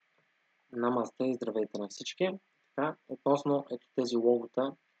Намасте и здравейте на всички. Така, относно ето тези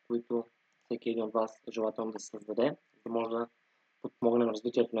логота, които всеки един от вас е желателно да се създаде, за да може да подпомогнем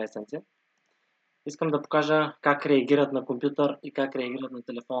развитието на Ecency. Искам да покажа как реагират на компютър и как реагират на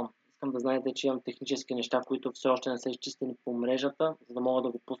телефон. Искам да знаете, че имам технически неща, които все още не са изчистени по мрежата, за да мога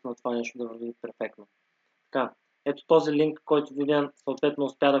да го пусна това нещо да върви перфектно. Така, ето този линк, който Вивиан съответно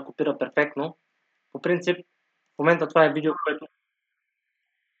успя да копира перфектно. По принцип, в момента това е видео,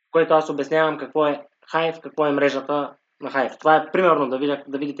 което аз обяснявам какво е Hive, какво е мрежата на Hive. Това е примерно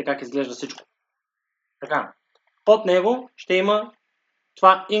да видите как изглежда всичко. Така, под него ще има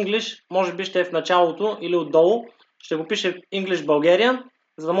това English, може би ще е в началото или отдолу, ще го пише English Bulgarian,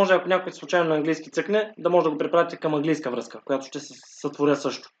 за да може, ако някой случайно на английски цъкне, да може да го препратите към английска връзка, която ще се сътворя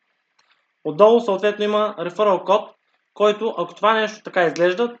също. Отдолу съответно има referral код, който, ако това нещо така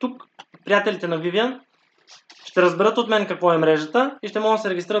изглежда, тук приятелите на Vivian ще разберат от мен какво е мрежата и ще могат да се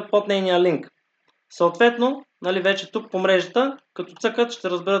регистрират под нейния линк. Съответно, вече тук по мрежата, като цъкат, ще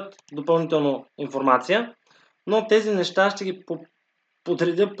разберат допълнително информация, но тези неща ще ги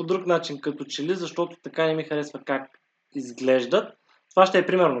подредя по друг начин като че ли, защото така не ми харесва как изглеждат. Това ще е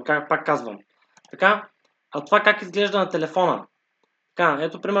примерно, пак казвам. Така, а това как изглежда на телефона? Така,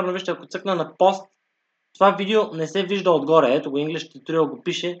 ето примерно вижте, ако цъкна на пост, това видео не се вижда отгоре. Ето го English Tutorial го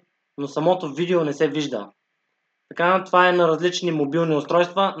пише, но самото видео не се вижда. Така, това е на различни мобилни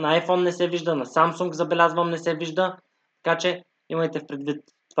устройства. На iPhone не се вижда, на Samsung забелязвам не се вижда. Така че имайте в предвид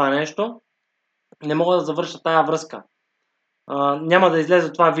това нещо. Не мога да завърша тая връзка. Няма да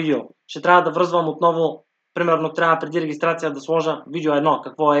излезе това видео. Ще трябва да връзвам отново. Примерно трябва преди регистрация да сложа видео 1,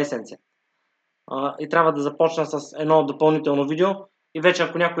 какво е Ecency. И трябва да започна с едно допълнително видео. И вече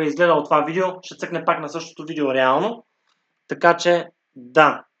ако някой е изгледал това видео, ще цъкне пак на същото видео реално. Така че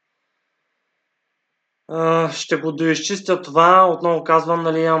да. Ще го доизчистя това. Отново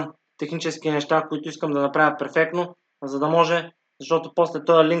казвам, имам технически неща, които искам да направя перфектно, за да може, защото после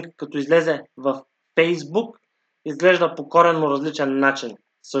този линк, като излезе в Facebook, изглежда по коренно различен начин.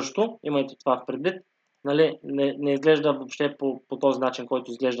 Също, имайте това в предвид, не изглежда въобще по този начин,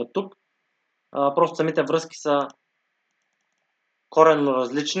 който изглежда тук. Просто самите връзки са коренно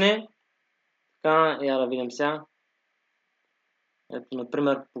различни. Така, я да видим сега. Ето,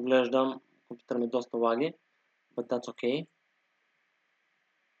 например, поглеждам, компютър ми доста лаги, but that's okay.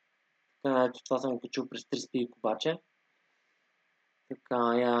 Ето, това съм го качил през 3Speak обаче.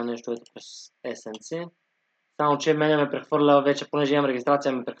 Така, нещо ето през Ecency. Само, че мене ме прехвърля вече, понеже имам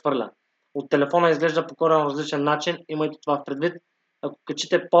регистрация, ме прехвърля. От телефона изглежда по коренно различен начин. Имайте това в предвид. Ако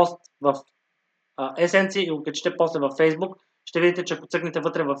качите пост в Ecency и го качите после в Facebook, ще видите, че ако цъкнете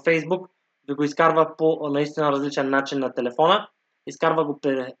вътре в Facebook, ви го изкарва по наистина различен начин на телефона. Изкарва го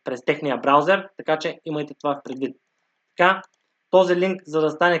през техния браузър, така че имайте това в предвид. Така, този линк, за да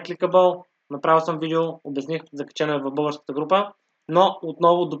стане кликабъл, направил съм видео, обясних, закачено е в българската група, но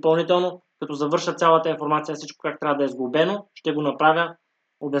отново допълнително, като завърша цялата информация, всичко как трябва да е сглобено, ще го направя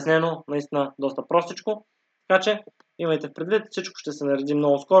обяснено наистина доста простичко. Така че имайте в предвид, всичко ще се нареди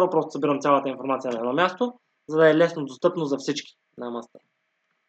много скоро, просто събирам цялата информация на едно място, за да е лесно достъпно за всички. Намасте!